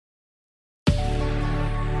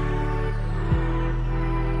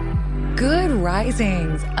Good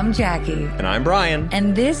risings. I'm Jackie. And I'm Brian.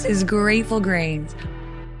 And this is Grateful Grains.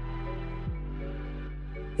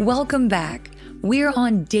 Welcome back. We're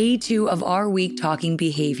on day 2 of our week talking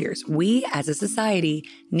behaviors we, as a society,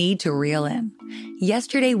 need to reel in.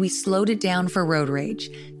 Yesterday, we slowed it down for road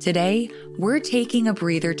rage. Today, we're taking a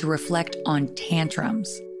breather to reflect on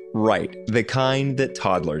tantrums. Right, the kind that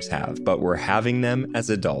toddlers have, but we're having them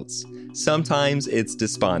as adults. Sometimes it's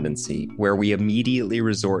despondency, where we immediately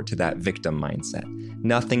resort to that victim mindset.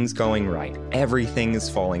 Nothing's going right. Everything is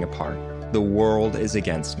falling apart. The world is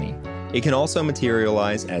against me. It can also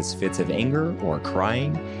materialize as fits of anger or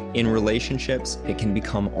crying. In relationships, it can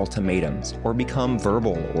become ultimatums or become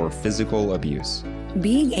verbal or physical abuse.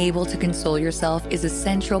 Being able to console yourself is a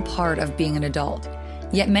central part of being an adult.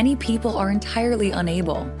 Yet many people are entirely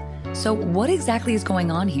unable. So what exactly is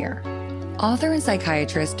going on here? Author and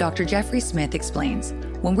psychiatrist Dr. Jeffrey Smith explains,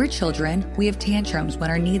 when we're children, we have tantrums when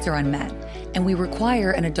our needs are unmet, and we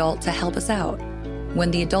require an adult to help us out. When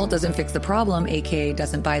the adult doesn't fix the problem, aka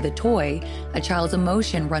doesn't buy the toy, a child's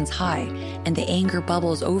emotion runs high, and the anger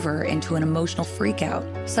bubbles over into an emotional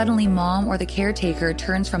freakout. Suddenly, mom or the caretaker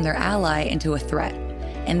turns from their ally into a threat,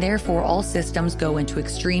 and therefore all systems go into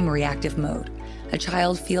extreme reactive mode. A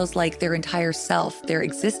child feels like their entire self, their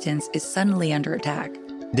existence, is suddenly under attack.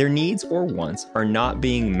 Their needs or wants are not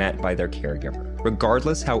being met by their caregiver.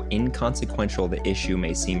 Regardless how inconsequential the issue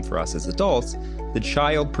may seem for us as adults, the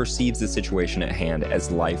child perceives the situation at hand as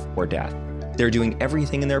life or death. They're doing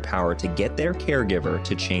everything in their power to get their caregiver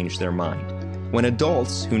to change their mind. When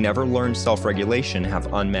adults who never learned self-regulation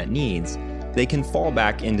have unmet needs, they can fall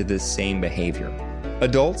back into this same behavior.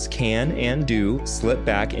 Adults can and do slip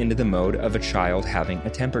back into the mode of a child having a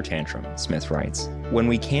temper tantrum, Smith writes. When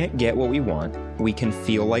we can't get what we want, we can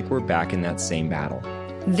feel like we're back in that same battle.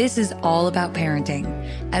 This is all about parenting.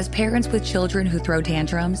 As parents with children who throw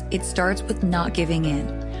tantrums, it starts with not giving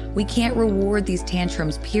in. We can't reward these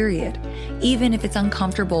tantrums, period, even if it's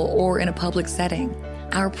uncomfortable or in a public setting.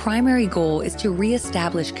 Our primary goal is to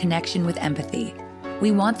reestablish connection with empathy. We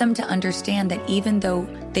want them to understand that even though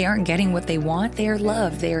they aren't getting what they want, they are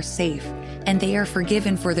loved, they are safe, and they are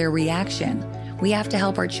forgiven for their reaction. We have to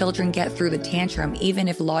help our children get through the tantrum, even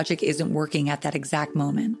if logic isn't working at that exact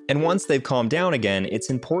moment. And once they've calmed down again, it's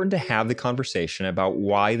important to have the conversation about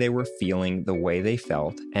why they were feeling the way they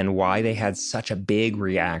felt and why they had such a big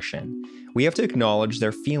reaction. We have to acknowledge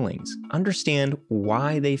their feelings, understand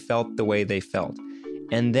why they felt the way they felt,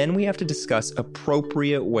 and then we have to discuss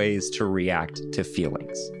appropriate ways to react to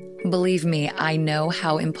feelings. Believe me, I know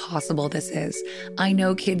how impossible this is. I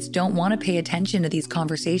know kids don't want to pay attention to these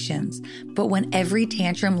conversations, but when every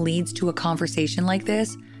tantrum leads to a conversation like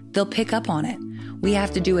this, they'll pick up on it. We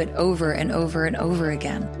have to do it over and over and over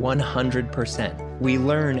again. 100%. We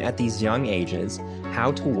learn at these young ages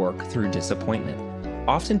how to work through disappointment.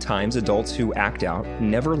 Oftentimes, adults who act out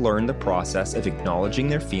never learn the process of acknowledging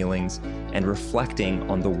their feelings and reflecting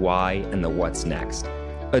on the why and the what's next.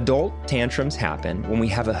 Adult tantrums happen when we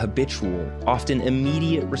have a habitual, often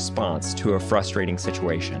immediate response to a frustrating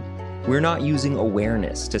situation. We're not using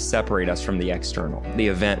awareness to separate us from the external, the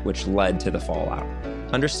event which led to the fallout.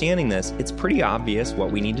 Understanding this, it's pretty obvious what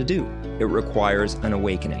we need to do. It requires an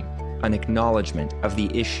awakening, an acknowledgement of the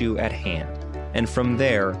issue at hand. And from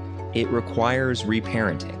there, it requires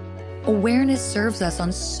reparenting. Awareness serves us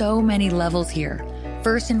on so many levels here.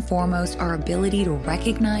 First and foremost, our ability to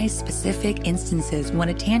recognize specific instances when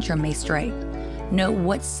a tantrum may strike. Know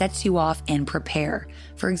what sets you off and prepare.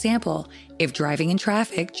 For example, if driving in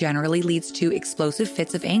traffic generally leads to explosive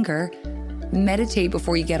fits of anger, meditate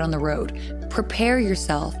before you get on the road. Prepare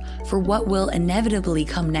yourself for what will inevitably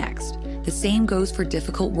come next. The same goes for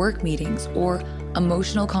difficult work meetings or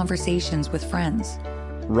emotional conversations with friends.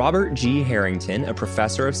 Robert G. Harrington, a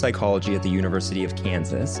professor of psychology at the University of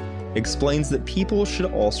Kansas, explains that people should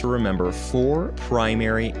also remember 4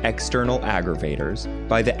 primary external aggravators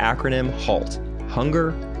by the acronym HALT: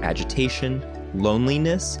 hunger, agitation,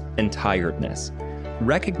 loneliness, and tiredness.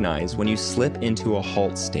 Recognize when you slip into a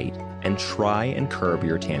halt state and try and curb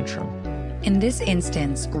your tantrum. In this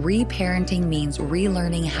instance, reparenting means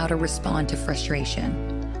relearning how to respond to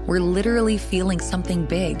frustration. We're literally feeling something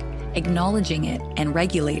big, acknowledging it, and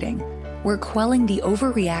regulating. We're quelling the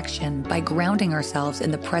overreaction by grounding ourselves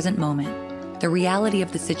in the present moment, the reality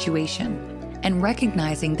of the situation, and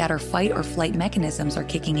recognizing that our fight or flight mechanisms are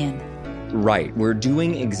kicking in. Right, we're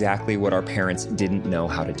doing exactly what our parents didn't know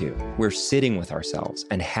how to do. We're sitting with ourselves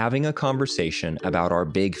and having a conversation about our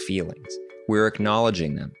big feelings. We're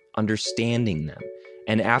acknowledging them, understanding them,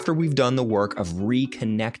 and after we've done the work of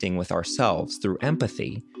reconnecting with ourselves through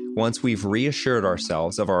empathy, once we've reassured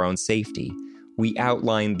ourselves of our own safety, we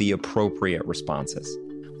outline the appropriate responses.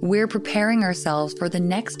 We're preparing ourselves for the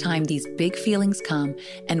next time these big feelings come,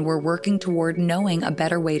 and we're working toward knowing a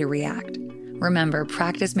better way to react. Remember,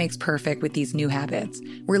 practice makes perfect with these new habits.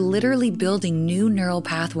 We're literally building new neural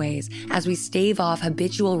pathways as we stave off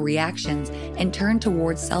habitual reactions and turn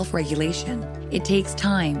towards self-regulation. It takes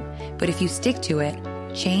time, but if you stick to it,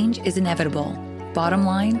 change is inevitable. Bottom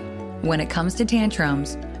line, when it comes to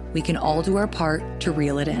tantrums, we can all do our part to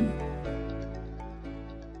reel it in.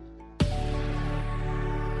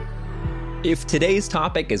 If today's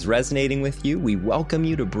topic is resonating with you, we welcome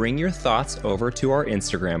you to bring your thoughts over to our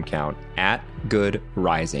Instagram account at Good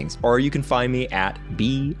Risings, or you can find me at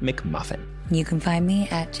B McMuffin. You can find me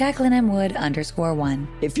at JacquelineMWood_1.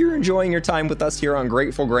 If you're enjoying your time with us here on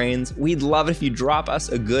Grateful Grains, we'd love it if you drop us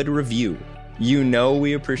a good review. You know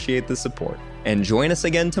we appreciate the support. And join us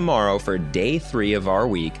again tomorrow for day 3 of our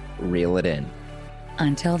week, Reel It In.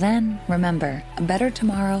 Until then, remember, a better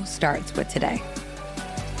tomorrow starts with today.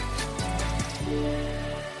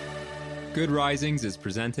 Good Risings is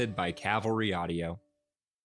presented by Cavalry Audio.